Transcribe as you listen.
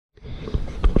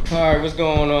Alright, what's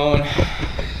going on?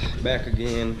 Back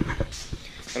again.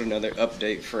 Got another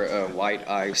update for white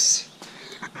ice.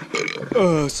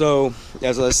 So,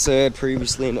 as I said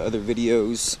previously in other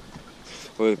videos,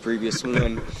 or the previous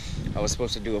one, I was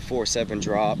supposed to do a 4.7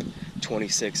 drop,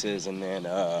 26s, and then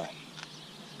I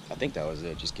think that was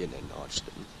it, just getting it notched.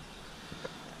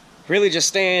 Really just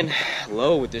staying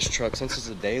low with this truck since it's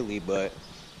a daily, but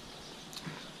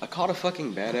I caught a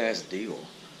fucking badass deal.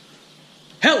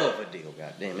 Hell of a deal,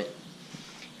 goddammit.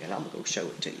 And I'm gonna go show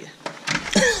it to you.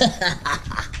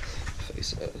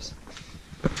 Face ass.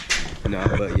 No,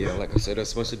 but yeah, like I said, I was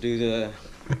supposed to do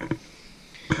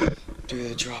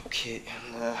the drop kit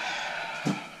and the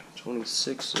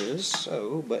 26s,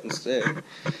 so, but instead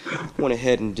went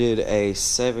ahead and did a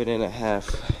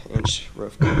 7.5 inch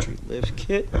rough country lift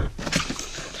kit.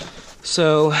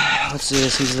 So let's see,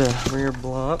 this is the rear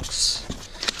blocks.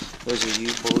 There's a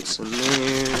U-bolts in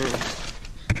there,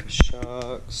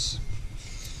 shocks.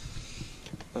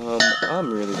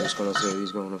 I'm really just gonna say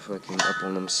he's going to fucking up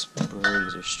on them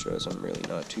springs or struts. I'm really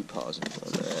not too positive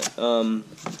on that.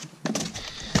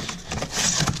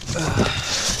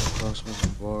 Crossbar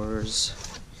bars,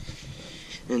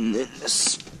 and then the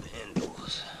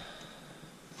spindles.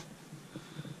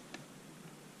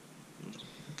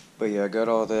 But yeah, I got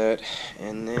all that,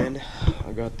 and then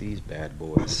I got these bad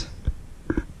boys.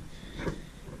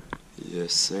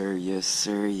 Yes sir, yes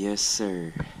sir, yes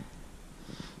sir.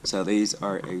 So these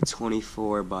are a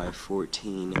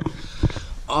 24x14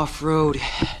 Offroad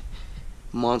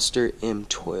Monster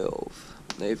M12.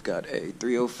 They've got a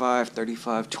 305,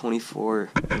 35, 24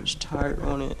 inch tire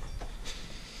on it.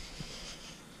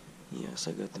 Yes,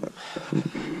 I got them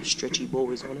stretchy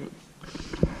boys on it.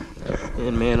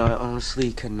 And man, I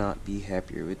honestly could not be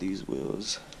happier with these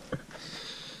wheels.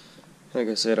 Like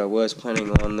I said, I was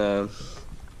planning on the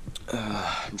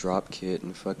drop kit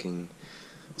and fucking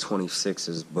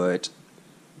 26s, but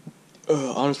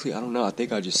honestly, I don't know. I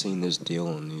think I just seen this deal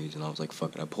on these, and I was like,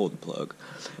 "Fuck it!" I pulled the plug.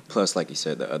 Plus, like you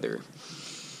said, the other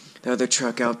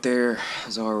truck out there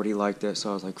is already like that, so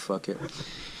I was like, "Fuck it."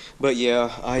 But yeah,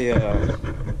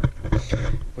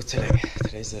 what's today?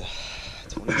 Today's the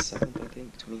 27th, I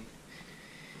think.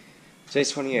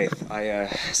 Today's 28th. I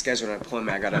scheduled an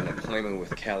appointment. I got an appointment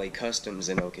with Cali Customs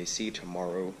in OKC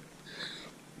tomorrow.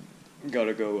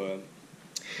 Gotta go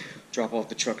drop off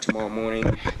the truck tomorrow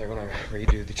morning. They're gonna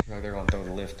redo the truck. They're gonna throw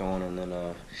the lift on and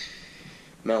then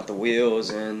mount the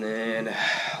wheels, and then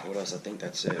what else? I think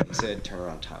that's it. He said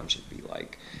turnaround time should be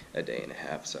like a day and a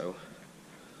half, so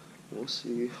we'll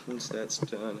see once that's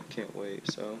done. Can't wait.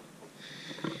 So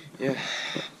yeah,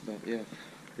 but yeah,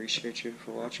 appreciate you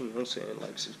for watching. You know what I'm saying?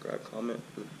 Like, subscribe, comment.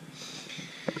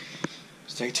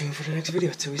 Stay tuned for the next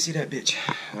video till we see that bitch.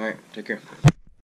 Alright, take care.